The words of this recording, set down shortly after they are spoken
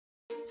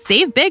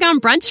Save big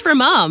on brunch for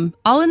mom,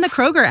 all in the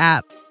Kroger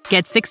app.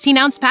 Get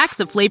 16-ounce packs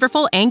of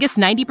flavorful Angus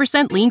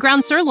 90% lean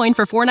ground sirloin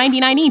for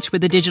 $4.99 each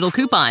with a digital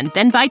coupon.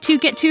 Then buy 2,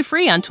 get 2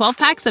 free on 12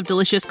 packs of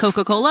delicious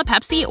Coca-Cola,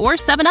 Pepsi, or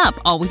 7-Up,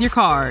 all with your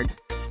card.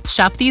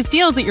 Shop these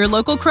deals at your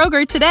local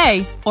Kroger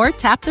today, or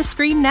tap the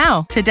screen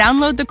now to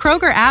download the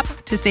Kroger app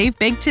to save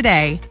big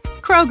today.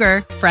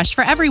 Kroger, fresh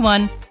for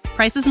everyone.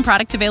 Prices and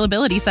product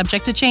availability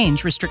subject to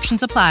change.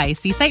 Restrictions apply.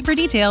 See site for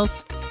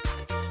details.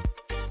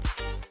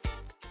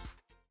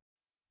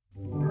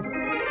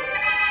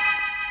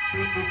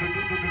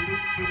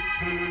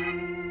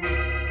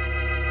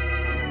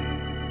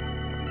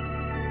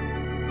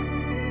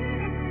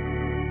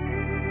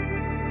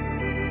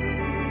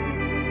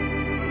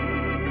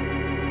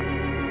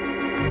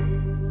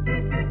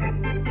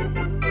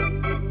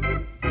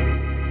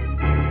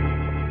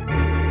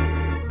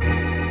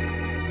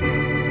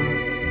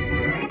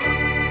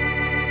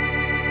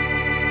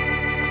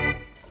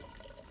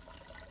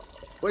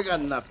 We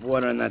got enough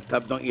water in that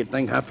tub, don't you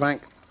think, huh,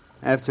 Frank?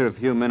 After a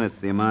few minutes,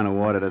 the amount of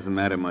water doesn't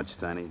matter much,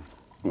 Tiny.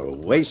 We're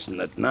wasting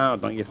it now,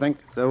 don't you think?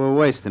 So we're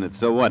wasting it,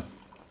 so what?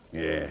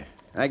 Yeah,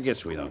 I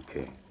guess we don't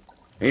care.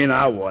 Ain't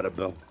our water,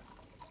 Bill.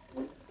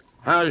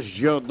 How's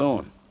Joe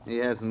doing? He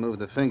hasn't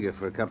moved a finger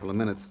for a couple of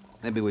minutes.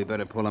 Maybe we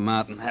better pull him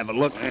out and have a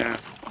look. Yeah.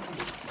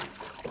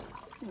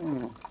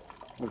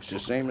 Looks the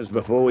same as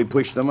before we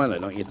pushed him under,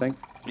 don't you think?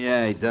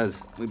 Yeah, he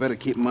does. We better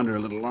keep him under a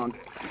little longer.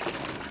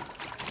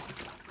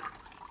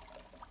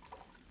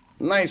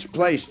 Nice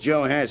place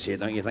Joe has here,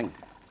 don't you think?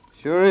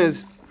 Sure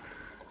is.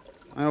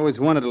 I always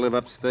wanted to live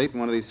upstate in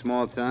one of these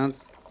small towns.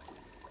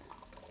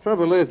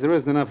 Trouble is, there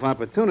isn't enough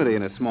opportunity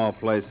in a small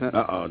place, huh?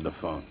 Uh-oh, the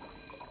phone.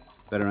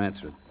 Better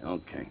answer it.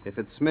 Okay. If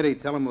it's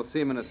Smitty, tell him we'll see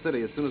him in the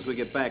city as soon as we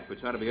get back,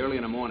 which ought to be early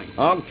in the morning.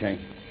 Okay.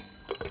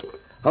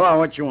 Hello,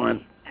 what you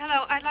want?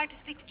 Hello, I'd like to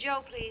speak to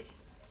Joe, please.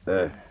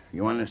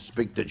 You want to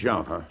speak to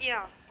Joe, huh?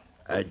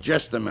 Yeah.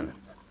 Just a minute.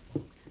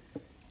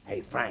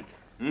 Hey, Frank.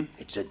 Hmm?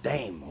 It's a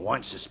dame who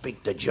wants to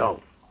speak to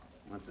Joe.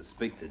 Wants to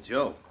speak to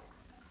Joe.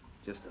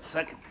 Just a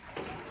second.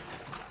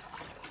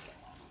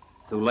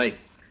 Too late.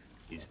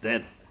 He's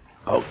dead.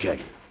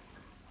 Okay.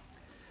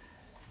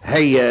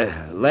 Hey,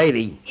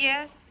 lady.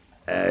 Yes?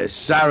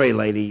 Sorry,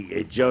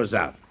 lady. Joe's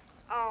out.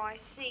 Oh, I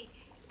see.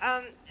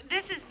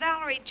 This is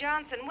Valerie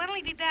Johnson. When'll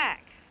he be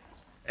back?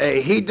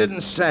 He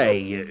didn't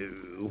say.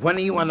 When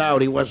he went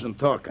out, he wasn't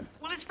talking.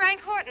 Well, is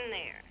Frank Horton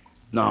there?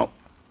 No.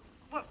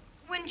 Well,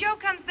 when Joe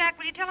comes back,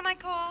 will you tell him I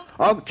called?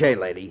 Okay,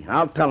 lady.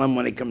 I'll tell him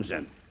when he comes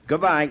in.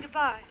 Goodbye.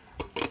 Goodbye.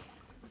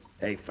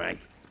 Hey, Frank.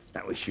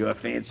 That was sure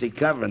fancy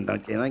covering,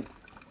 don't you think?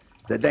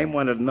 The dame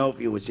wanted to know if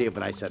you was here,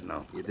 but I said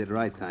no. You did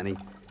right, Tiny.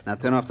 Now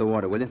turn off the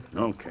water, will you?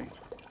 Okay.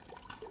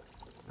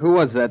 Who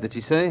was that, did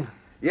you say?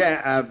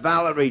 Yeah,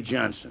 Valerie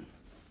Johnson.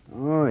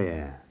 Oh,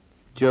 yeah.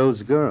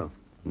 Joe's girl.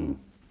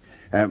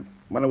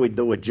 What do we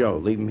do with Joe?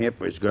 Leave him here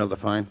for his girl to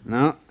find?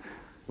 No.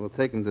 We'll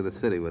take him to the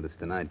city with us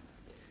tonight.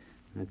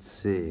 Let's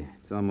see.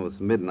 It's almost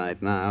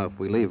midnight now. If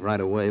we leave right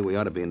away, we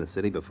ought to be in the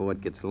city before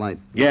it gets light.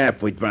 Yeah,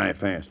 if we drive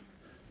fast.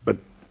 But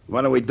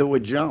what do we do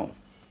with Joe?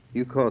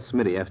 You call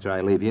Smitty after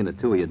I leave you, and the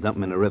two of you dump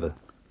him in the river.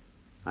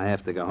 I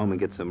have to go home and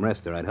get some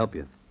rest, or I'd help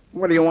you.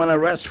 What do you want to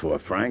rest for,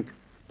 Frank?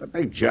 The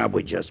big job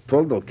we just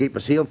pulled will keep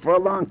us healed for a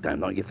long time,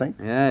 don't you think?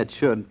 Yeah, it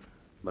should.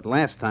 But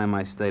last time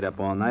I stayed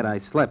up all night, I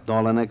slept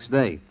all the next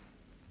day.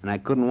 And I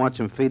couldn't watch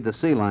them feed the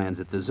sea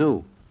lions at the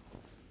zoo.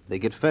 They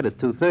get fed at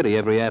 2:30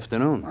 every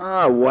afternoon.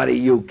 Oh, what do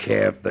you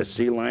care if the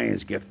sea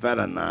lions get fed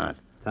or not?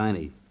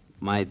 Tiny,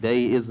 my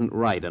day isn't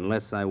right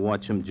unless I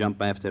watch them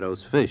jump after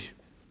those fish.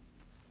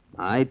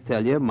 I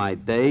tell you, my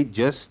day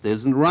just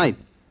isn't right.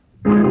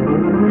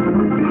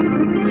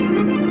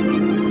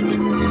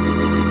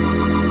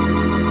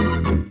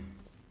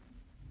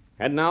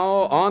 And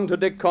now, on to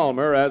Dick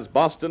Calmer as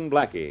Boston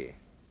Blackie.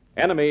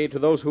 Enemy to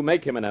those who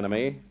make him an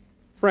enemy.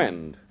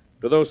 Friend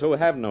to those who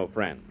have no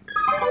friend.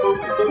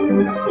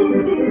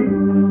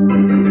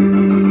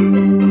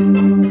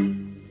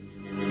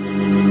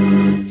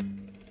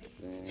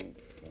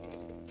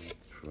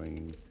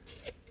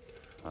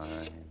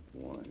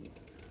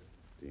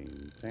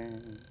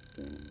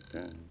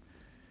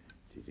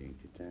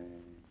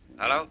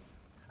 Hello?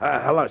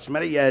 Hello,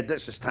 Smitty.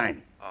 This is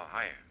Tiny. Oh,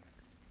 hiya.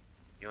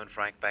 You and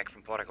Frank back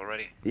from Portic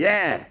already?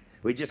 Yeah,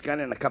 we just got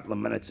in a couple of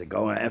minutes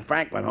ago, and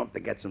Frank went home to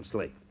get some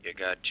sleep. You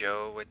got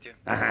Joe with you?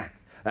 Uh-huh.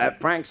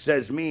 Frank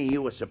says me and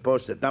you were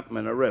supposed to dump him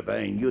in the river,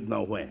 and you'd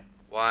know where.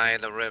 Why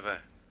the river?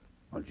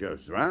 Well,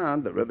 Joe's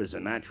drowned. The river's a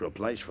natural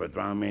place for a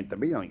drowned man to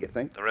be, don't you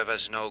think? The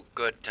river's no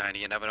good, Tiny.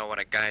 You never know when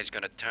a guy's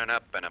going to turn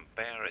up and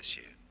embarrass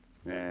you.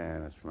 Yeah,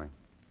 that's right.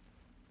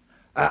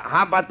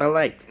 How about the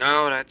lake?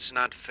 No, that's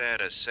not fair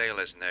to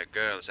sailors and their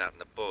girls out in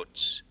the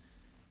boats.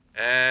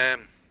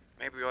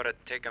 Maybe we ought to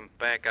take 'em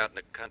back out in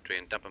the country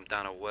and dump 'em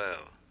down a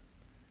well.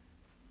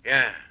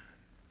 Yeah,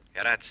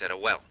 that's it, a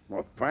well.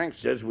 Well, Frank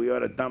says we ought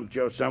to dump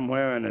Joe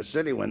somewhere in the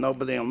city where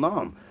nobody will know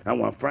him. And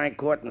when Frank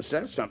Horton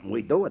says something,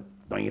 we do it,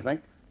 don't you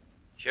think?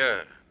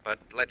 Sure, but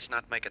let's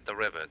not make it the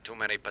river. Too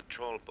many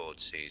patrol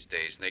boats these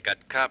days, and they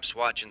got cops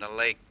watching the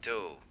lake,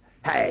 too.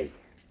 Hey,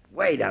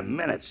 Wait a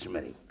minute,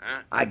 Smitty.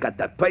 Huh? I got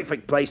the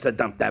perfect place to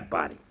dump that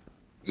body.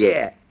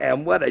 Yeah,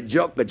 and what a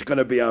joke it's going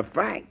to be on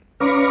Frank.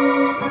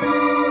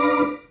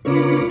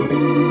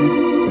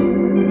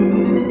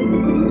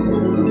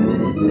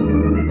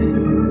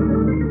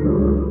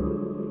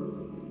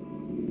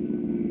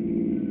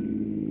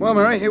 Well,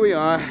 Mary, here we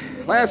are.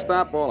 Last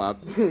stop, all out.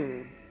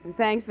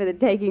 Thanks for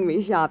taking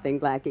me shopping,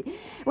 Blackie.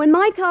 When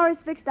my car is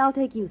fixed, I'll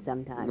take you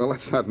sometime. Well,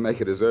 let's not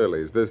make it as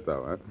early as this,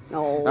 though, huh?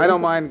 Oh. I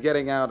don't mind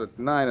getting out at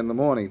 9 in the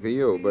morning for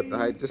you, but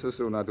I'd just as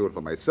soon not do it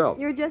for myself.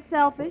 You're just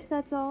selfish,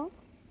 that's all?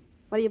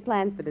 What are your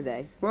plans for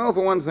today? Well,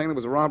 for one thing, there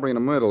was a robbery and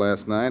a murder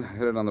last night. I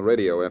heard it on the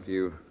radio after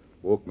you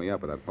woke me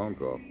up with that phone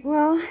call.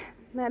 Well,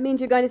 that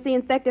means you're going to see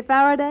Inspector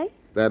Faraday?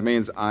 That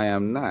means I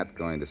am not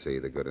going to see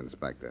the good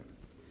inspector.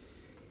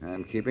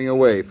 I'm keeping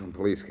away from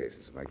police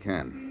cases if I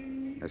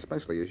can.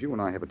 Especially as you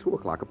and I have a 2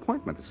 o'clock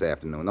appointment this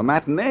afternoon. The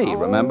matinee,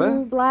 remember?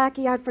 Oh,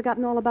 Blackie, I'd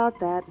forgotten all about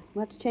that.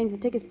 We'll have to change the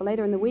tickets for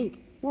later in the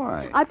week.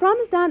 Why? I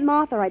promised Aunt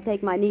Martha I'd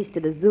take my niece to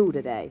the zoo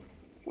today.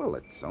 Well,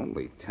 it's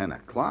only 10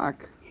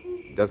 o'clock.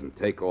 It doesn't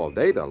take all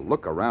day to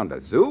look around a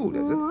zoo,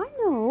 does it? Oh, I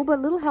know, but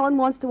little Helen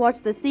wants to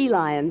watch the sea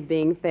lions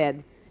being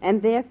fed,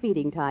 and their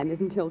feeding time is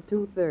until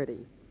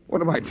 2:30.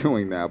 What am I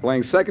doing now?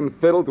 Playing second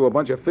fiddle to a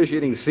bunch of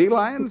fish-eating sea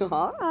lions?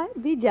 All right,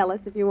 be jealous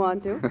if you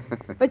want to.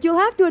 But you'll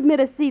have to admit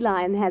a sea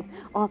lion has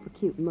awful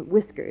cute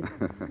whiskers.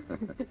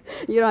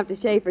 You don't have to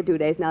shave for 2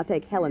 days, and I'll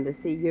take Helen to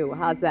see you.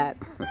 How's that?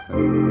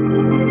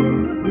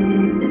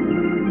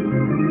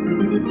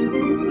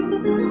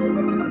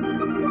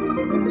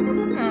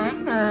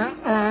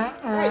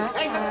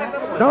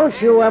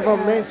 Don't you ever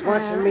miss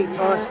watching me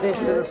toss fish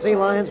to the sea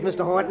lions,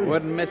 Mr. Horton?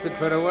 Wouldn't miss it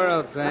for the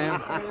world, Sam.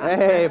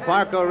 Hey,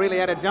 Barco really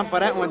had a jump for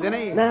that one, didn't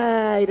he?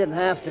 Nah, he didn't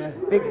have to.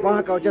 Big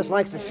Barco just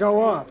likes to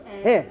show off.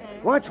 Here,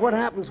 watch what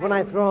happens when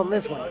I throw him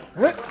this one.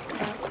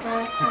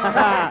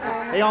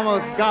 He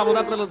almost gobbled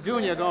up little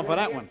Junior going for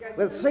that one.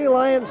 With sea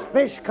lions,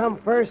 fish come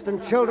first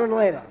and children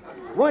later.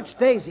 Watch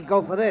Daisy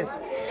go for this.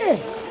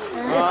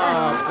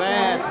 Oh,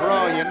 bad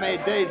throw. You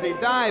made Daisy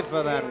dive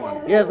for that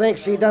one. You think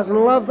she doesn't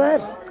love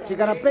that? She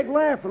got a big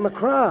laugh from the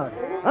crowd.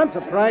 I'm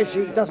surprised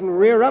she doesn't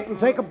rear up and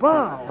take a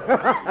bow.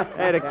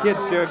 Hey, the kids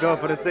sure go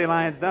for the sea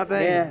lions, don't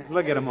they? Yeah.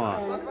 Look at them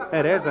all.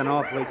 Hey, there's an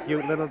awfully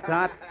cute little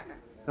tot.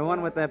 The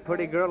one with that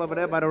pretty girl over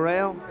there by the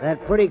rail?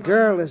 That pretty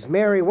girl is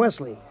Mary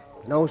Wesley.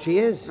 You know who she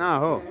is?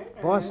 No,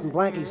 who? Boston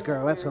Blackie's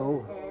girl, that's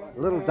who.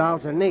 The little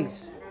doll's her niece.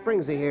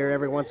 Brings her here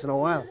every once in a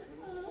while.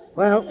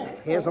 Well,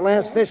 here's the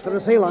last fish for the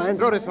sea lions.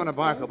 Throw this one to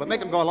Barco, but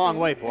make him go a long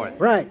way for it.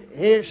 Right.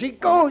 Here she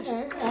goes.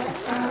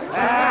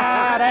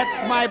 Ah,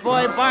 that's my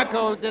boy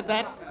Barco who did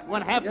that.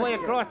 Went halfway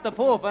across the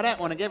pool for that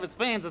one and gave his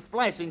fans a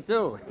splashing,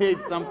 too. He's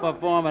some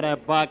performer,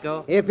 that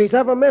Barco. If he's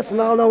ever missing,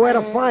 I'll know where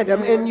to find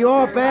him. In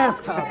your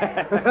bathtub.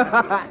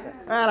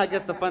 Well, I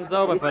guess the fun's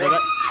over for today.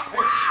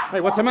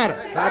 Hey, what's the matter?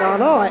 I don't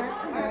know.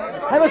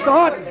 Hey, Mr.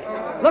 Horton,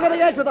 look at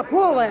the edge of the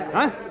pool there.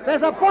 Huh?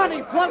 There's a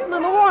body floating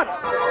in the water.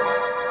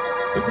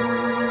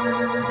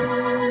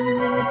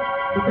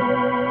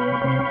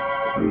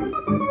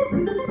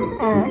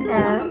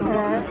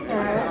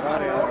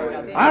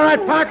 All right,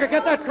 Parker,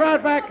 get that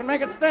crowd back and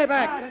make it stay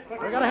back.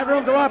 We gotta have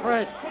room to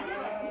operate.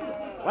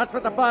 What's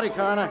with the body,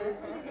 Coroner?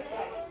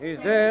 He's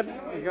dead.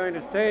 He's going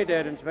to stay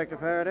dead, Inspector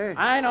Faraday.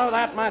 I know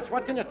that much.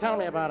 What can you tell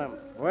me about him?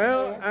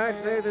 Well,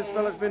 I'd say this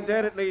fellow's been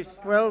dead at least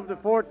 12 to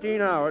 14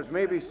 hours,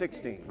 maybe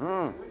 16.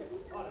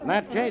 In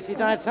that case, he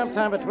died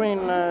sometime between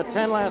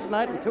 10 last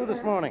night and 2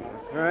 this morning.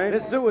 Right.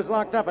 This zoo is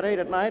locked up at 8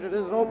 at night. It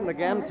isn't open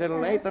again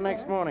till 8 the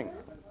next morning.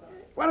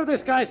 What did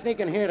this guy sneak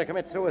in here to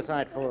commit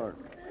suicide for?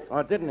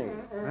 Or didn't he?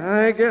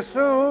 I guess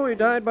so. He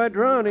died by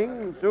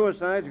drowning.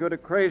 Suicides go to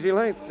crazy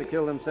lengths to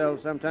kill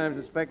themselves sometimes,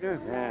 Inspector.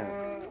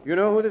 Yeah. You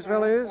know who this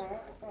fellow is?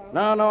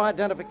 No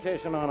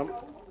identification on him.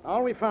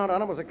 All we found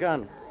on him was a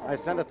gun. I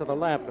sent it to the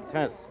lab for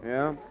tests.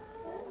 Yeah?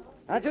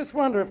 I just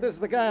wonder if this is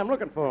the guy I'm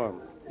looking for.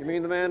 You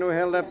mean the man who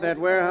held up that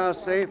warehouse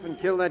safe and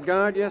killed that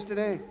guard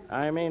yesterday?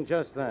 I mean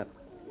just that.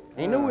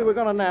 He knew we were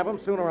going to nab him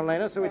sooner or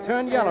later, so he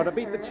turned yellow to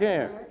beat the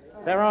chair.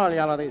 They're all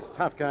yellow, these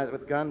tough guys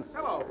with guns.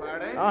 Hello,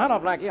 Faraday. Oh, hello,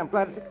 Blackie. I'm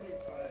glad to see...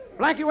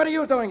 Blackie, what are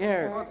you doing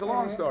here? Well, it's a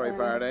long story,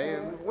 Faraday.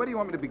 Where do you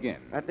want me to begin?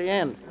 At the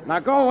end. Now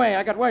go away.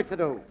 I got work to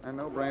do. And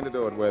no brain to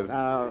do it with.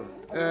 Oh.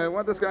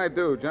 What'd this guy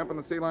do? Jump in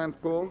the sea lion's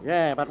pool?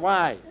 Yeah, but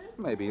why?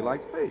 Maybe he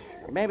likes fish.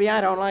 Maybe I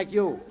don't like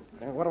you.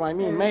 What do I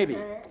mean, maybe?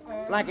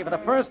 Blackie, for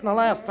the first and the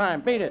last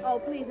time, beat it. Oh,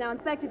 please, now,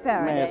 Inspector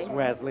Faraday. Miss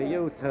Wesley,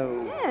 you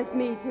too. Yes,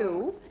 me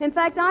too. In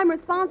fact, I'm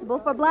responsible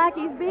for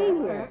Blackie's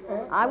being here.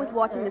 I was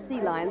watching the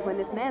sea lions when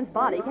this man's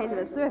body came to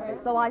the surface,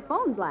 so I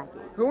phoned Blackie.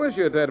 Who is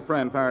your dead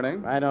friend,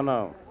 Faraday? I don't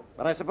know.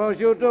 But I suppose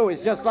you do.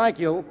 He's just like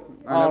you.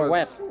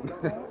 Wet.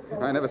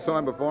 I never saw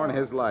him before in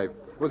his life.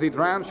 Was he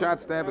drowned,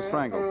 shot, stabbed, or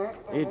strangled?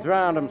 He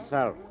drowned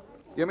himself.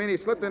 You mean he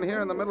slipped in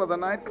here in the middle of the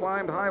night,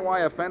 climbed high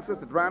wire fences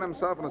to drown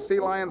himself in a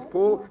sea lion's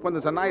pool when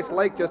there's a nice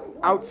lake just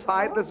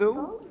outside the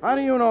zoo? How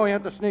do you know he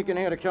had to sneak in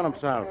here to kill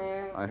himself?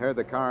 I heard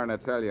the coroner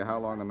tell you how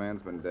long the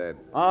man's been dead.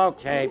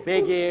 Okay,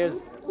 big ears.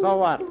 So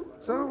what?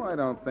 So I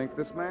don't think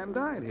this man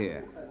died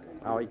here.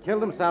 Oh, he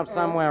killed himself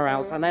somewhere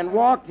else and then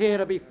walked here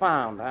to be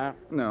found, huh?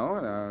 No,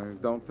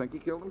 I don't think he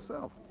killed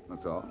himself.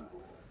 That's all.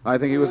 I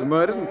think he was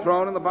murdered and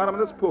thrown in the bottom of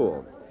this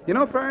pool. You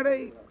know,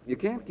 Faraday, you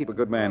can't keep a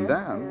good man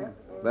down.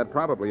 That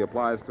probably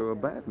applies to a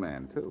bad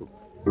man, too.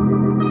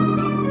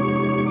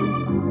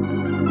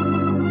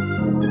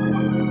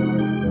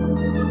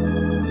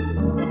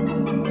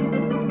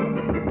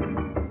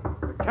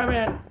 Come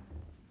in.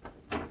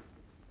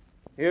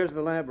 Here's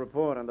the lab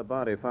report on the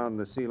body found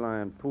in the Sea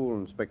Lion pool,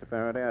 Inspector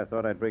Faraday. I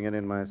thought I'd bring it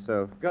in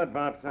myself. Good,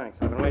 Bob, thanks.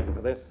 I've been waiting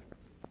for this.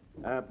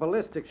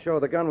 Ballistics show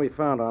the gun we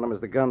found on him is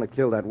the gun that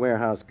killed that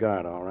warehouse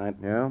guard, all right?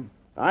 Yeah?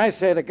 I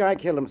say the guy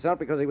killed himself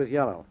because he was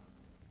yellow.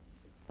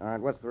 All right,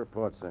 what's the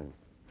report say?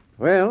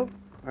 Well,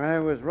 I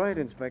was right,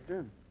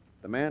 Inspector.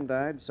 The man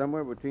died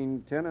somewhere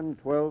between 10 and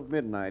 12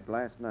 midnight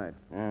last night.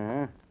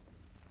 Uh-huh.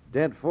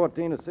 Dead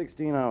 14 to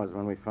 16 hours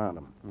when we found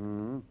him.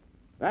 Mm-hmm.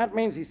 That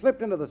means he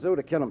slipped into the zoo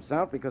to kill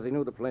himself because he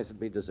knew the place would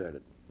be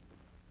deserted.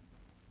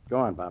 Go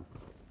on, Bob.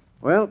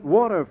 Well,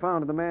 water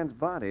found in the man's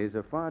body is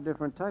a far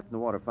different type than the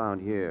water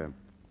found here.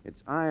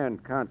 Its iron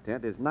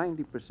content is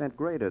 90%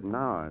 greater than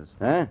ours.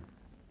 Huh?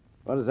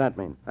 What does that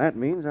mean? That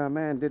means our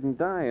man didn't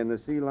die in the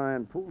Sea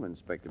Lion pool,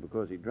 Inspector,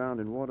 because he drowned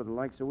in water the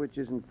likes of which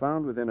isn't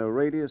found within a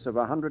radius of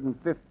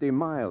 150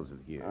 miles of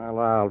here. Well,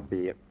 I'll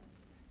be it.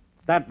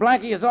 That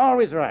Blackie is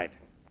always right.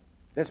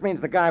 This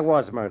means the guy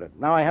was murdered.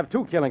 Now I have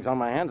 2 killings on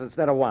my hands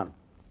instead of 1.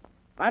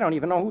 I don't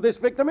even know who this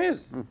victim is.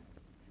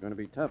 It's going to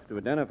be tough to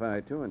identify,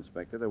 too,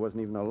 Inspector. There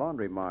wasn't even a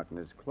laundry mark in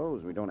his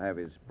clothes. We don't have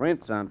his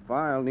prints on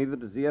file, neither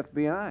does the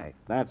FBI.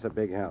 That's a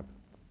big help.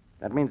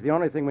 That means the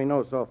only thing we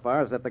know so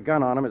far is that the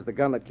gun on him is the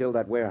gun that killed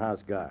that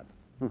warehouse guard.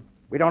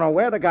 We don't know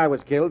where the guy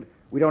was killed.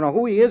 We don't know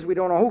who he is. We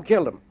don't know who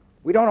killed him.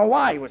 We don't know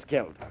why he was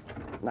killed.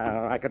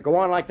 Now, I could go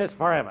on like this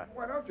forever.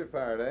 Why don't you,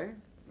 Faraday?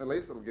 At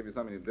least it'll give you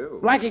something to do.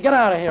 Blackie, get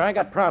out of here. I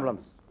got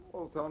problems.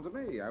 Well, tell them to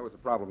me. I was a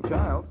problem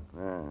child.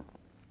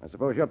 I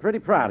suppose you're pretty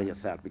proud of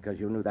yourself because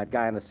you knew that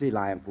guy in the Sea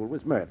Lion pool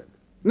was murdered.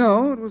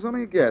 No, it was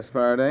only a guess,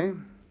 Faraday.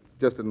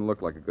 Just didn't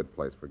look like a good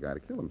place for a guy to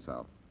kill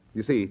himself.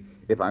 You see,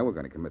 if I were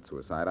going to commit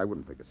suicide, I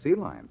wouldn't pick a sea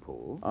lion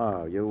pool.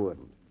 Oh, you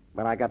wouldn't.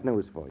 But I got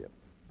news for you.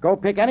 Go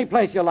pick any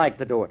place you like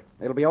to do it.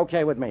 It'll be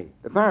okay with me.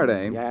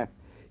 Faraday. Yeah?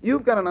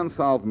 You've got an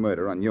unsolved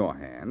murder on your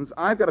hands.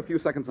 I've got a few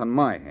seconds on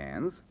my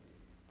hands.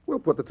 We'll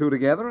put the two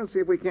together and see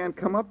if we can't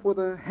come up with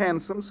a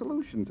handsome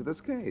solution to this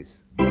case.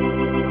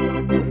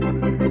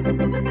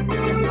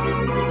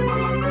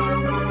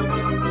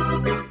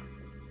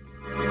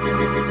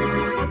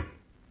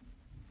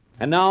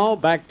 And now,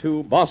 back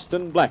to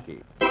Boston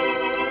Blackie.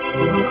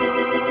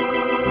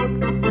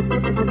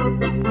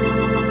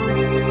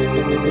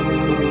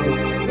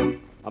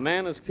 A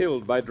man is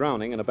killed by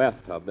drowning in a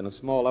bathtub in a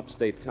small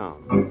upstate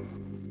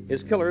town.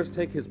 His killers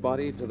take his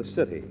body to the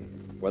city,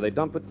 where they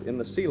dump it in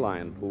the Sea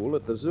Lion pool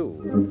at the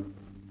zoo.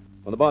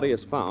 When the body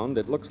is found,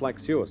 it looks like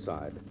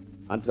suicide,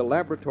 until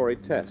laboratory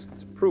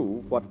tests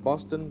prove what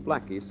Boston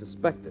Blackie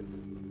suspected,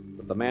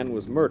 that the man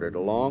was murdered a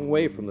long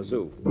way from the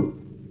zoo.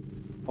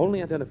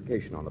 Only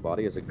identification on the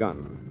body is a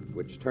gun,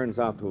 which turns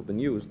out to have been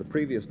used the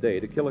previous day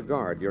to kill a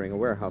guard during a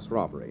warehouse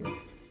robbery.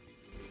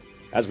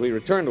 As we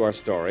return to our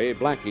story,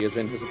 Blackie is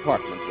in his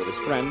apartment with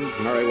his friend,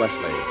 Mary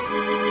Wesley.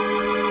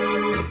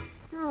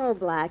 Oh,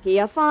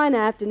 Blackie, a fine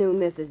afternoon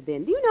this has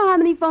been. Do you know how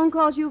many phone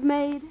calls you've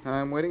made?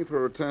 I'm waiting for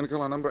a return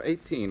call on number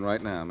 18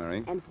 right now,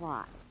 Mary. And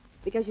why?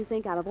 Because you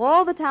think out of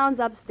all the towns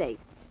upstate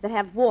that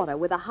have water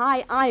with a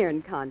high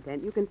iron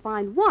content, you can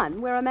find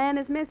one where a man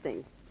is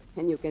missing.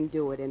 And you can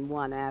do it in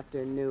one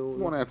afternoon.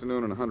 One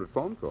afternoon and 100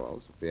 phone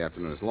calls. If the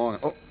afternoon is long...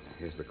 Oh,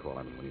 here's the call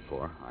I've been waiting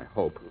for. I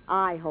hope.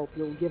 I hope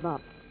you'll give up.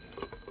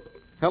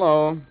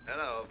 Hello.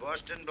 Hello,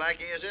 Boston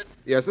Blackie, is it?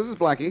 Yes, this is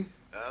Blackie.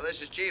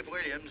 This is Chief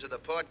Williams of the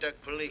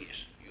Pawtucket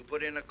Police. You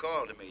put in a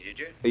call to me, did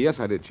you? Yes,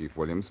 I did, Chief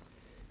Williams.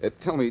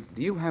 Tell me,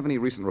 do you have any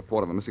recent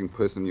report of a missing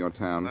person in your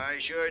town? I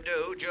sure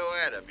do. Joe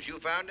Adams. You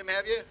found him,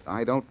 have you?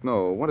 I don't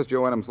know. What does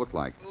Joe Adams look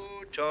like?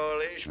 Oh,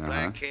 tallish,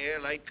 black hair,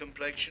 light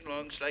complexion,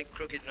 long, slight,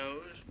 crooked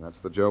nose. That's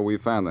the Joe we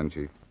found, then,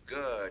 Chief.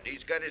 Good.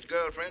 He's got his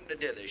girlfriend to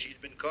dither. She's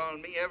been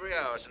calling me every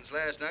hour since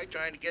last night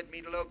trying to get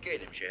me to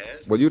locate him, she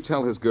has. Well, you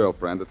tell his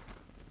girlfriend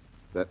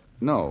that...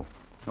 No.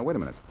 No, wait a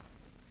minute.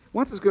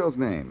 What's his girl's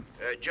name?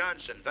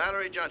 Johnson.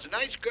 Valerie Johnson.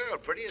 Nice girl.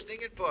 Prettiest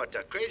thing in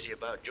Pawtucket. Crazy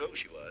about Joe,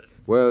 she was.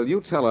 Well, you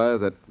tell her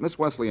that Miss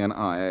Wesley and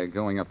I are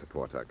going up to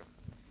Pawtucket.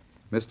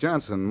 Miss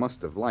Johnson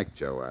must have liked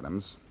Joe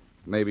Adams.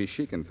 Maybe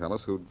she can tell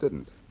us who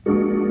didn't.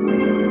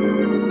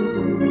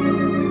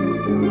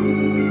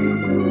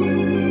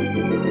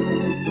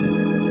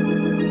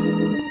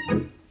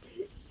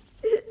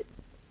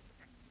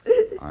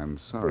 I'm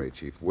sorry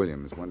Chief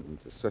Williams went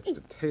into such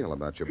detail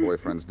about your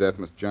boyfriend's death,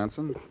 Miss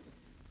Johnson.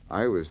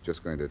 I was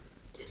just going to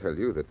tell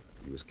you that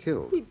he was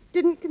killed. He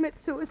didn't commit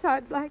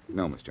suicide, Blackie?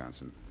 No, Miss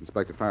Johnson.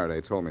 Inspector Faraday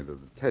told me that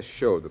the test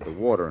showed that the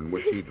water in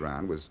which he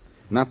drowned was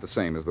not the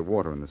same as the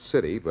water in the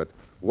city, but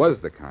was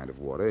the kind of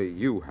water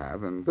you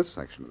have in this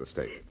section of the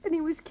state. And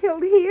he was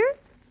killed here?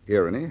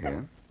 Here and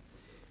here.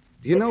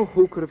 Do you know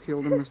who could have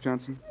killed him, Miss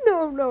Johnson?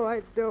 No,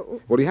 I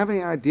don't. Well, do you have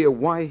any idea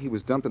why he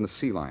was dumped in the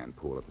sea lion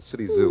pool at the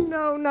city zoo?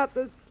 No, not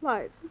the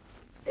slightest.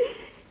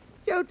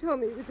 Joe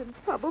told me he was in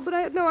trouble, but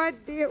I had no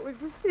idea it was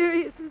as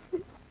serious as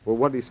this. Well,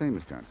 what did he say,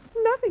 Miss Johnson?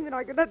 Nothing that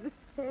I could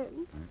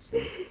understand. I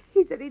see.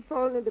 He said he'd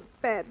fallen into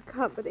bad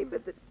company,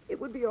 but that it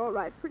would be all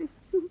right pretty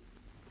soon.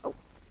 Oh,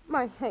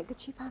 my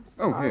handkerchief, I'm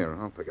sorry. Oh, here,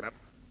 I'll pick it up.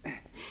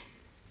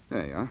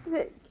 There you are.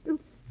 Thank you.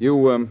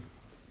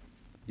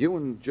 You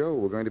and Joe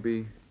were going to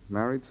be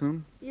married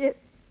soon? Yes,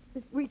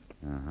 this week.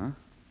 Uh-huh.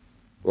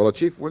 Well,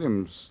 Chief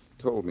Williams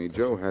told me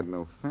Joe had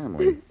no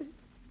family.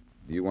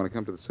 Do you want to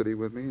come to the city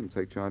with me and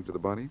take charge of the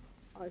body?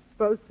 I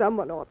suppose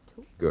someone ought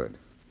to. Good.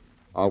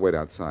 I'll wait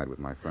outside with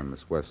my friend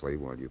Miss Wesley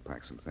while you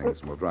pack some things,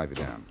 and we'll drive you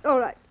down. All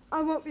right.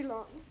 I won't be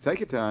long. Take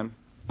your time.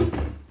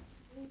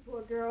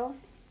 Poor girl.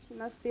 She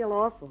must feel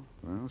awful.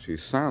 Well, she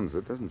sounds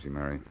it, doesn't she,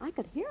 Mary? I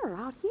could hear her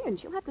out here, and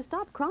she'll have to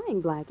stop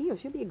crying, Blackie, or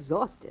she'll be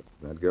exhausted.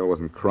 That girl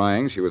wasn't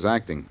crying. She was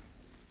acting.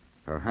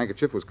 Her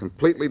handkerchief was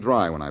completely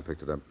dry when I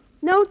picked it up.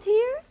 No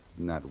tears?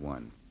 Not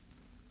one.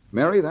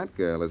 Mary, that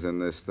girl is in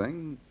this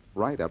thing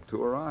right up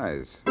to her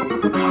eyes.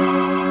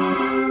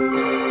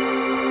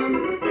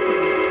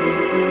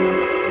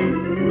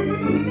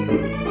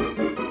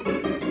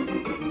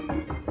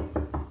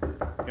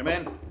 Come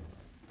in.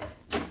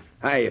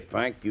 Hiya,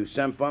 Frank. You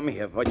sent for me?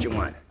 What you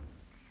want?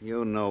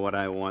 You know what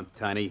I want,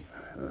 Tiny.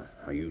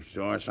 Are you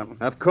sore or something?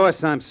 Of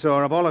course I'm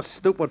sore. Of all the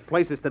stupid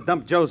places to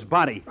dump Joe's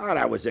body. Oh,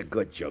 that was a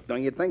good joke,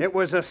 don't you think? It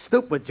was a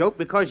stupid joke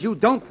because you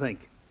don't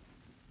think.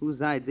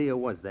 Whose idea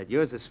was that?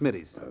 Yours or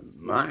Smitty's?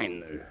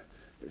 Mine.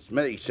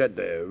 Smitty said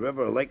the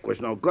river or lake was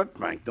no good,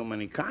 Frank. Too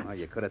many cops. Well,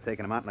 you could have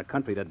taken him out in the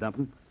country to dump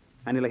him.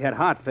 I nearly had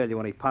heart failure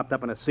when he popped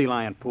up in a sea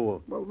lion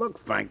pool. Well,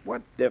 look, Frank,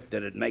 what diff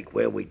did it make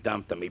where we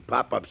dumped him? He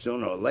popped up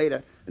sooner or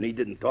later, and he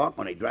didn't talk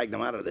when he dragged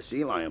him out of the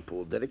sea lion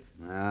pool, did he?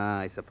 Ah,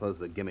 I suppose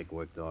the gimmick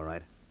worked all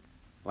right.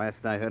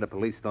 Last I heard, the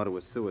police thought it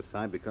was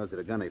suicide because of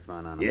the gun they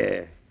found on him.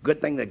 Yeah.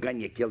 Good thing the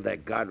gun you killed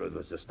that guard with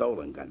was a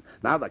stolen gun.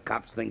 Now the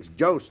cops thinks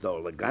Joe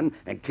stole the gun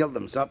and killed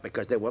himself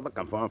because they were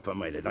looking for him for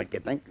murder, don't you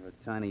think?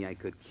 Tiny, I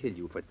could kill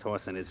you for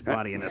tossing his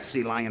body in a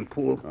sea lion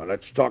pool. Oh,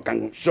 that's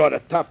talking sort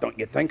of tough, don't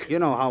you think? You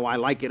know how I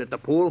like it at the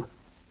pool.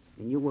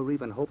 And you were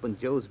even hoping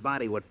Joe's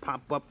body would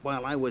pop up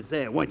while I was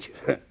there, weren't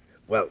you?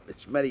 Well,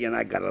 Smitty and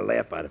I got a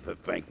laugh out of it,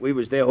 Frank. We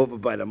was there over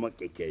by the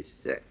monkey case.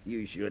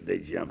 You sure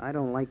did jump. I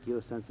don't like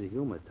your sense of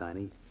humor,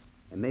 Tiny.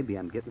 And maybe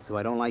I'm getting so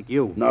I don't like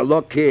you. Now,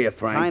 look here,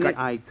 Frank. Tiny,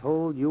 I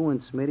told you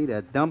and Smitty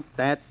to dump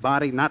that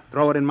body, not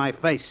throw it in my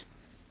face.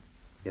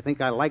 You think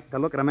I like to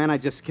look at a man I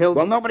just killed?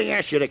 Well, nobody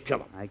asked you to kill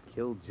him. I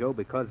killed Joe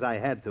because I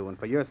had to, and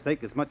for your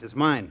sake as much as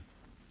mine.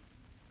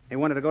 He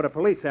wanted to go to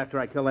police after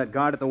I killed that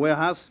guard at the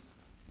warehouse.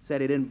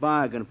 Said he didn't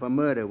bargain for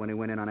murder when he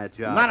went in on that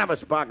job. None of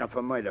us bargained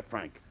for murder,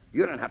 Frank.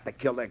 You didn't have to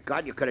kill that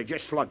guard. You could have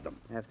just slugged him.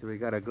 After he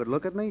got a good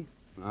look at me?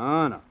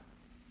 Oh, no.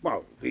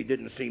 Well, if he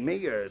didn't see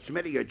me or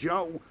Smitty or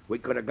Joe, we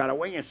could have got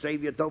away and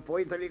saved your dough for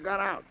you till you got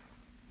out.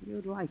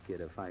 You'd like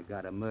it if I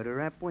got a murder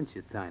rap, wouldn't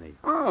you, Tiny?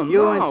 Oh, you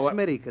no. You and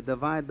Smitty could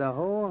divide the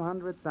whole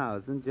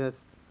 100,000 just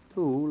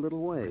two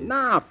little ways.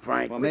 Nah,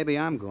 Frank. Well, maybe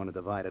I'm going to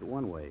divide it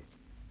one way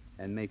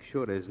and make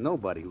sure there's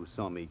nobody who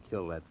saw me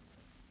kill that...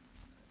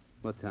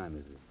 What time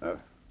is it?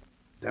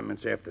 10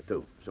 minutes after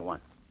 2. So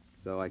what?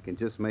 So I can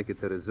just make it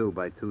to the zoo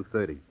by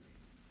 2:30.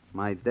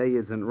 My day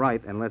isn't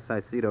right unless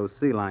I see those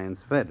sea lions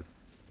fed.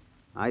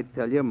 I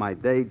tell you, my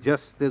day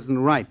just isn't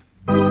right.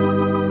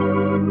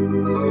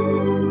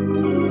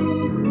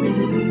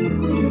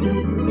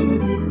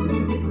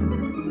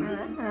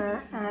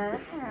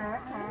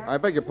 I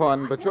beg your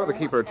pardon, but you're the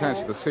keeper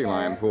attached to the sea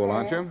lion pool,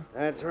 aren't you?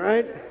 That's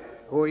right.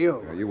 Who are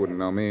you? You wouldn't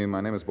know me.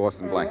 My name is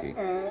Boston Blackie.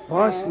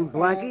 Boston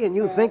Blackie, and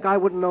you think I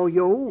wouldn't know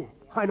you?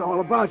 I know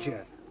all about you.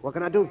 What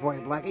can I do for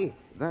you, Blackie?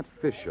 That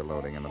fish you're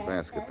loading in the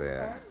basket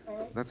there,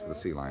 that's for the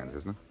sea lions,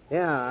 isn't it?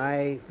 Yeah,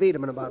 I feed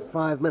them in about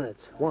 5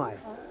 minutes. Why?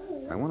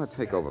 I want to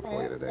take over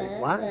for you today.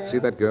 What? See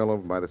that girl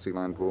over by the sea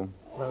lion pool?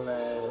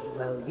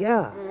 Well,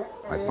 yeah.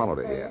 I followed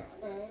her here.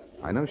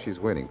 I know she's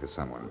waiting for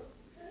someone.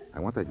 I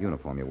want that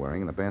uniform you're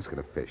wearing and a basket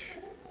of fish.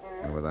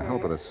 And with the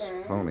help of this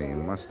phony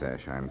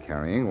mustache I'm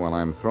carrying, while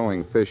I'm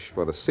throwing fish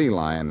for the sea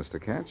lions to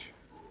catch,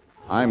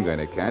 I'm going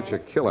to catch a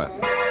killer.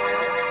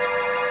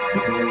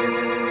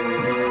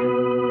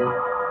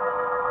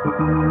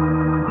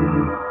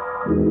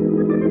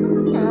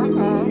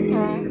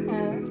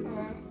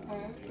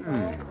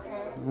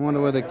 I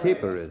wonder where the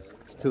keeper is.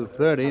 It's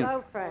 2:30.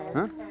 Hello, Frank.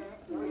 Huh?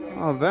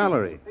 Oh,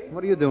 Valerie.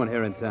 What are you doing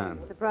here in town?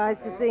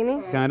 Surprised to see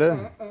me?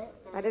 Kinda.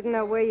 I didn't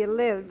know where you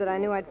lived, but I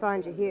knew I'd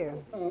find you here.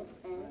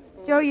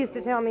 Joe used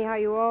to tell me how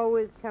you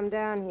always come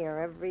down here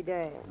every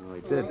day. Oh,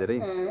 he did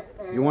he?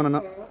 You want to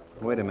know...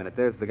 Wait a minute.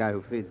 There's the guy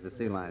who feeds the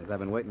sea lions. I've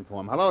been waiting for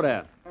him. Hello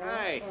there.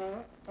 Hey.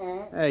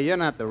 Hey, you're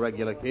not the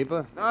regular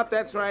keeper. No,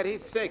 that's right.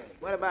 He's sick.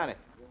 What about it?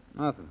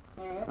 Nothing.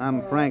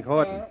 I'm Frank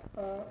Horton.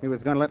 He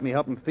was going to let me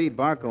help him feed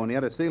Barco and the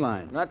other sea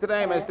lions. Not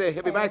today, mister.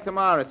 He'll be back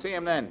tomorrow. See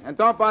him then. And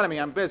don't bother me.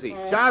 I'm busy.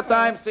 Chow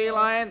time, sea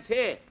lions.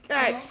 Here.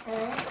 Catch.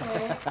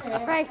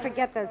 Frank,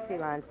 forget those sea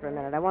lions for a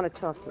minute. I want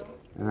to talk to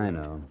you. I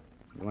know.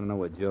 You want to know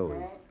where Joe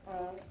is?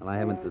 Well, I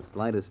haven't the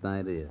slightest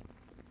idea.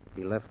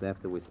 He left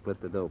after we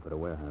split the dope at a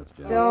warehouse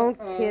job. Don't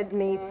kid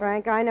me,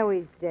 Frank. I know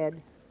he's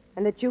dead.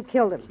 And that you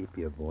killed him. Keep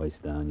your voice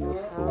down, you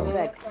fool. Oh,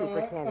 that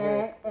super can't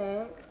hear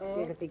us.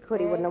 Even if he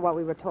could, he wouldn't know what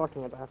we were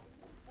talking about.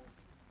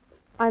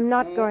 I'm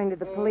not going to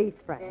the police,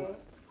 Frank.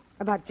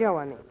 About Joe,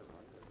 I mean.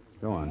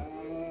 Go on.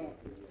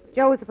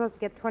 Joe was supposed to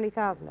get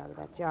 $20,000 out of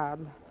that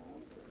job.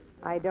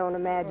 I don't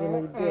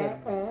imagine he did.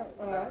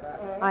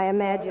 I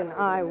imagine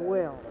I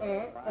will.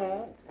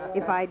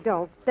 If I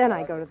don't, then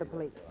I go to the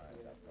police.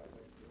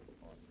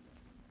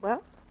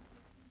 Well?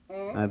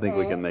 I think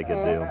we can make a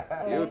deal.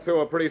 You two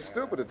are pretty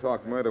stupid to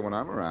talk murder when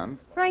I'm around.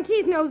 Frank,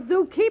 he's no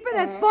zookeeper.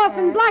 That's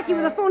Boston Blackie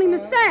with a phony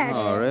mustache.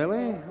 Oh,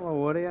 really? Well,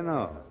 what do you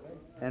know?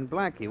 And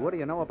Blackie, what do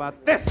you know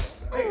about this?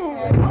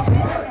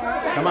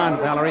 Come on,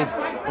 Valerie.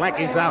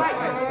 Blackie's out.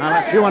 Now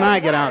let you and I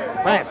get out.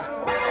 Fast.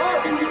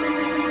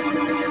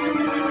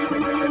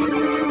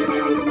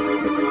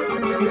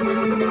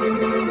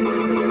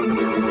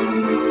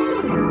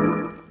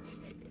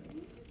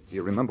 Do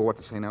you remember what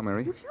to say now,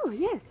 Mary? Oh, sure,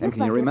 yes. And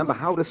can you remember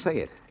how to say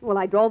it? Well,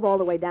 I drove all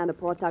the way down to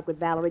Portuck with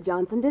Valerie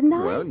Johnson, didn't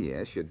I? Well,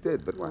 yes, you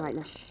did, but... All right,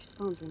 now, shh.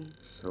 Phone's ringing.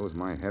 So is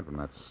my head from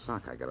that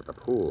sock I got at the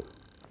pool.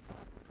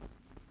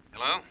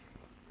 Hello?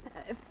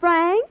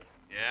 Frank?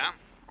 Yeah?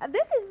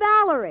 This is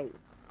Valerie.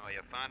 Oh,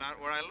 you found out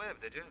where I live,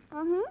 did you?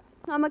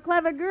 Uh-huh. I'm a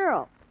clever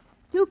girl.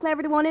 Too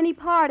clever to want any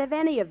part of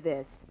any of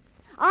this.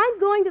 I'm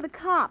going to the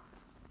cops.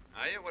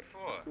 Are you? What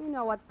for? You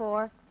know what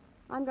for.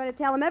 I'm going to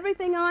tell them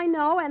everything I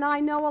know, and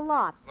I know a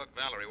lot. Look,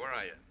 Valerie, where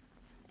are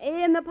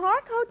you? In the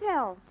Park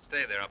Hotel.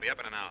 Stay there. I'll be up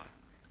in an hour.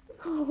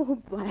 Oh,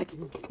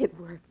 Blackie, it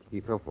worked.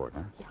 He fell for it,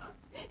 huh? Yeah.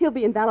 He'll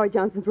be in Valerie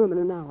Johnson's room in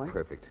an hour.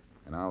 Perfect.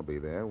 And I'll be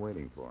there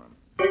waiting for him.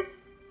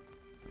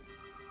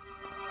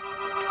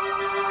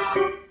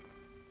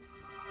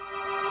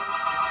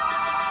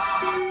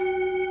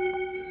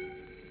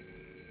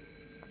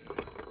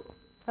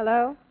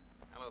 Hello?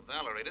 Hello,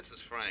 Valerie. This is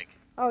Frank.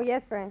 Oh,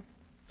 yes, Frank.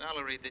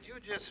 Valerie, did you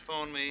just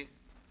phone me?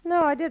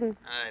 No, I didn't.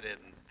 I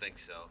didn't think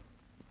so.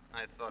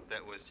 I thought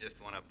that was just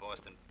one of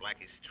Boston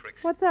Blackie's tricks.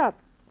 What's up?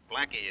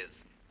 Blackie is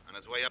on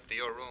his way up to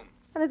your room.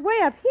 On his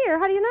way up here?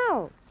 How do you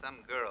know?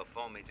 Some girl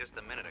phoned me just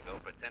a minute ago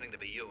pretending to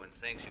be you and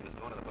saying she was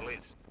going to the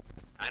police.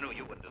 I knew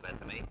you wouldn't do that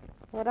to me.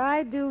 What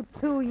I do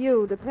to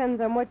you depends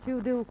on what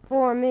you do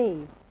for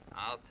me.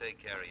 I'll take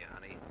care of you,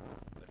 honey.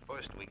 But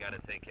first, we got to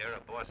take care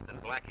of Boston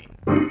Blackie.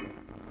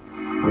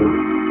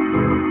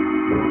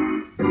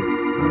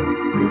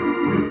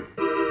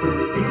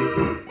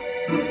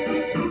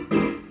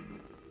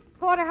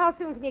 Porter, how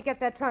soon can you get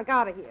that trunk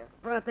out of here?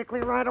 Practically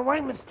right away,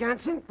 Miss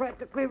Johnson.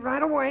 Practically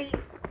right away.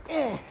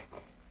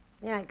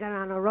 Yeah, I got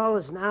on the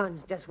rollers now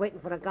and just waiting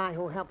for the guy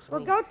who helps me.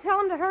 Well, go tell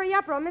him to hurry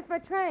up or I'll miss my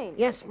train.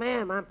 Yes,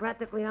 ma'am. I'm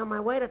practically on my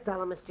way to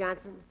tell him, Miss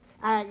Johnson.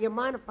 You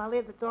mind if I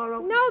leave the door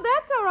open? No,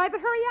 that's all right, but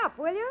hurry up,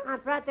 will you?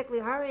 I'm practically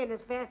hurrying as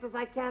fast as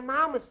I can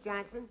now, Miss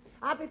Johnson.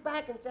 I'll be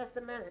back in just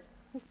a minute.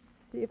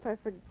 See if I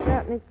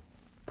forgot me.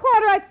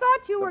 Porter, I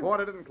thought you were... The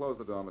porter didn't close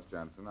the door, Miss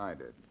Johnson. I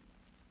did.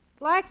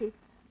 Blackie.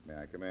 May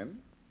I come in?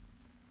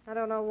 I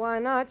don't know why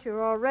not.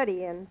 You're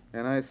already in.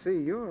 And I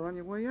see you're on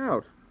your way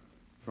out.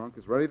 Trunk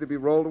is ready to be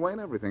rolled away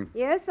and everything.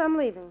 Yes, I'm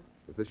leaving.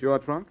 Is this your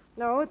trunk?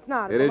 No, it's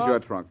not. It is your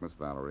trunk, Miss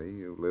Valerie.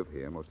 You live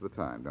here most of the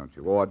time, don't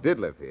you? Or did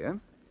live here.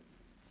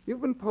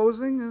 You've been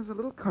posing as a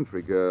little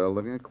country girl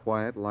living a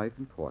quiet life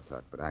in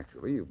Portuck, but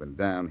actually you've been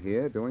down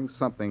here doing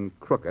something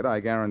crooked,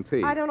 I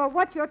guarantee. I don't know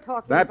what you're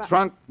talking about. That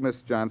trunk, Miss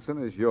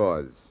Johnson, is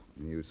yours.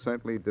 You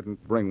certainly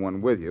didn't bring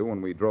one with you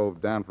when we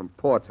drove down from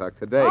Portuck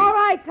today. All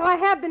right, so I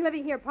have been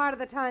living here part of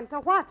the time.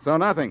 So what? So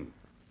nothing.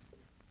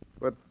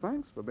 But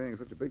thanks for being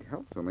such a big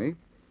help to me.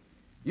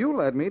 You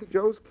led me to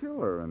Joe's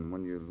killer, and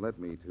when you led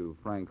me to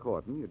Frank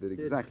Horton, you did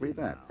exactly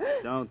that.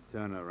 Don't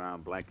turn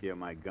around, Blackie, or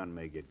my gun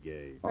may get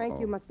gay. Frank,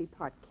 you must be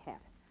part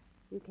cat.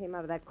 You came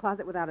out of that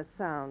closet without a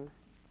sound.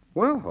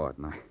 Well,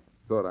 Horton, I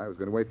thought I was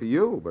going to wait for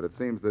you, but it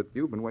seems that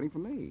you've been waiting for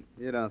me.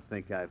 You don't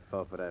think I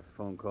fell for that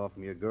phone call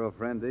from your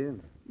girlfriend, do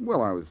you?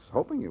 Well, I was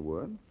hoping you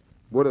would.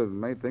 Would have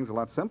made things a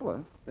lot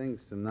simpler. Things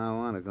from now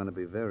on are going to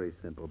be very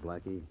simple,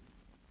 Blackie.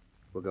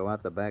 We'll go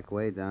out the back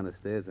way, down the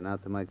stairs, and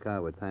out to my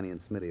car where Tiny and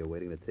Smitty are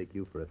waiting to take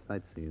you for a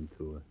sightseeing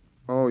tour.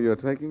 Oh, you're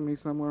taking me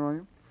somewhere, are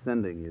you?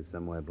 Sending you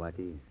somewhere,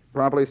 Blackie.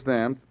 Properly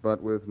stamped,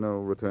 but with no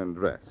return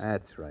address.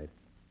 That's right.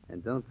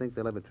 And don't think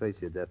they'll ever trace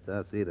your death to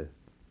us either.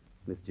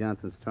 Miss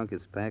Johnson's trunk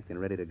is packed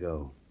and ready to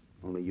go.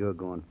 Only you're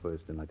going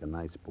first and like a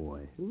nice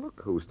boy. Look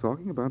who's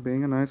talking about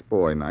being a nice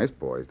boy. Nice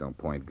boys don't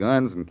point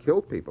guns and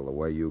kill people the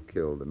way you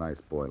killed a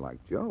nice boy like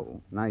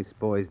Joe. Nice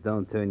boys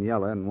don't turn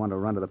yellow and want to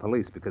run to the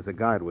police because a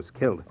guard was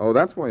killed. Oh,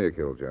 that's why you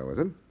killed Joe, is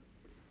it?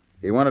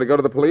 He wanted to go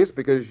to the police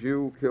because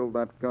you killed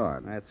that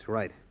guard. That's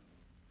right.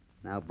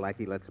 Now,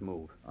 Blackie, let's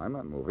move. I'm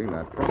not moving.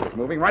 That truck is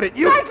moving right at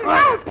you.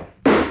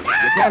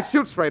 You can't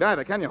shoot straight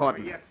either, can you,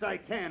 Horton? Oh, yes, I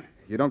can.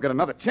 You don't get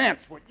another chance.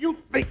 What you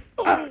think?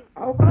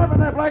 Open up in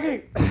there,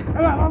 Blackie.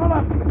 Come on, open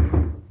up.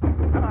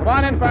 Come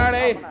on in,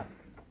 Faraday.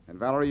 And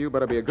Valerie, you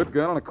better be a good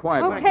girl and a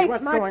quiet one. Okay,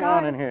 what's smart going guy.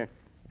 on in here?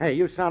 Hey,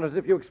 you sound as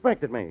if you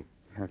expected me.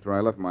 After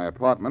I left my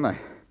apartment,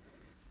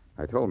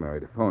 I told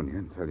Mary to phone you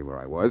and tell you where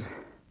I was.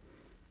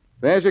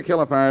 There's your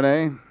killer,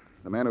 Faraday.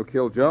 The man who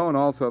killed Joe and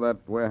also that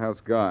warehouse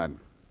guard.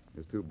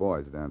 His 2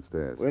 boys are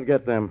downstairs. We'll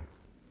get them.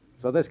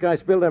 So this guy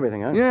spilled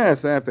everything, huh?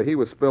 Yes, after he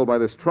was spilled by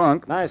this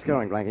trunk. Nice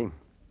going, Blanky.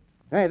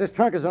 Hey, this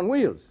trunk is on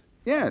wheels.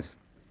 Yes.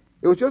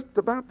 It was just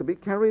about to be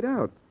carried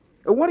out.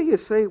 What do you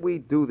say we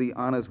do the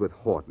honors with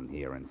Horton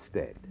here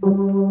instead?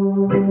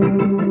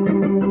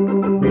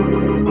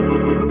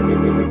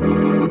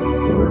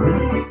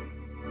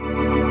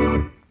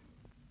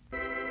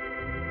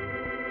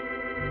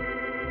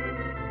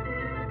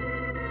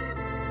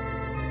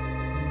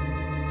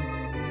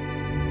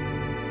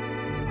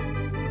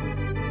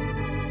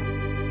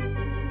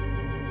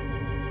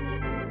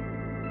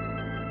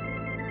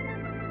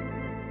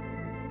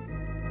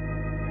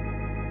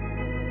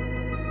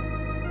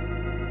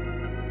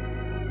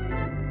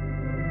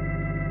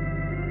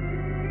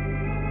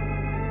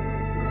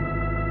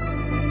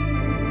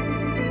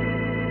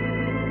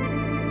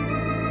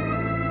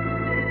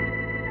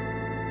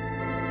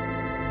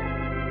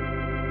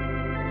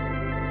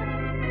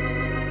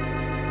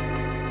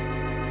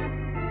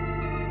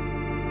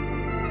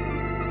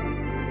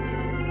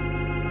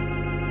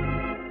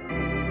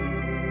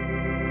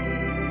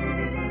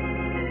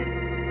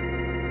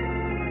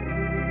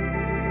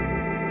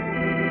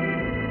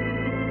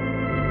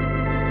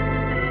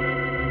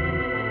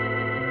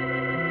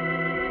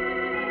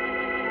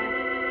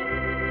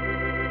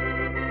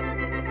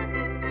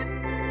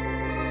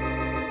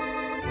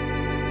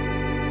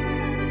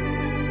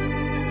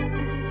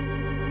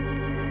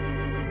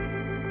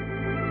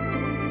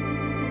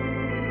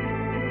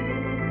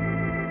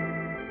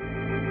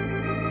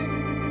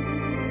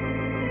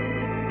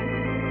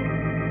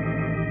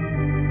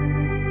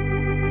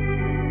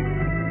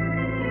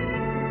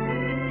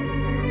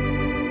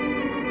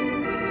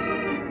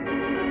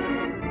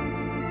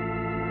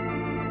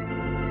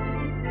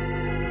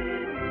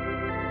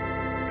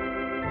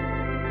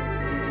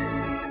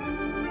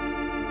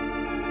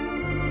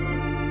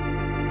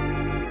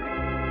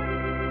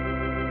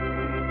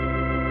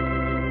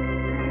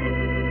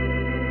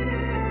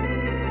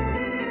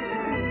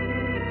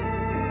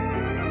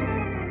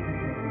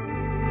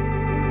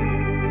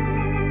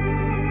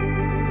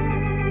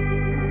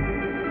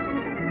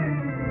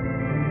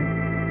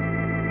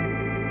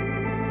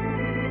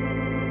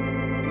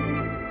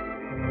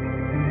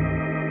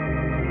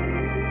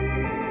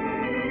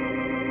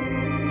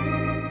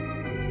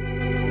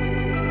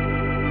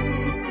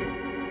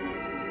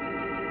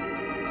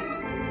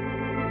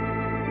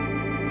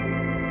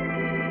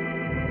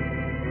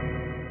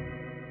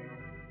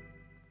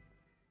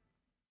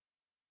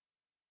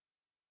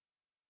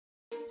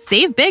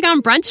 Save big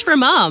on brunch for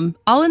mom,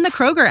 all in the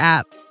Kroger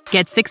app.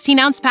 Get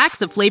 16-ounce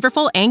packs of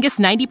flavorful Angus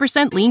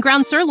 90% lean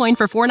ground sirloin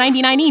for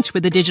 $4.99 each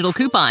with a digital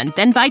coupon.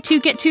 Then buy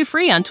 2, get 2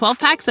 free on 12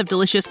 packs of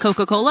delicious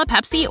Coca-Cola,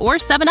 Pepsi, or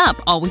 7-Up,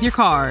 all with your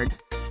card.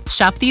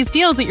 Shop these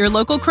deals at your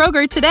local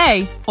Kroger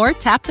today, or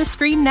tap the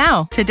screen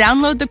now to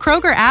download the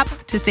Kroger app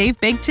to save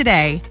big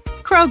today.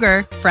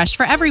 Kroger, fresh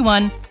for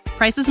everyone.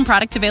 Prices and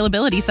product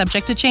availability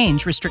subject to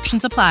change.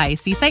 Restrictions apply.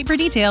 See site for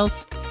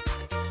details.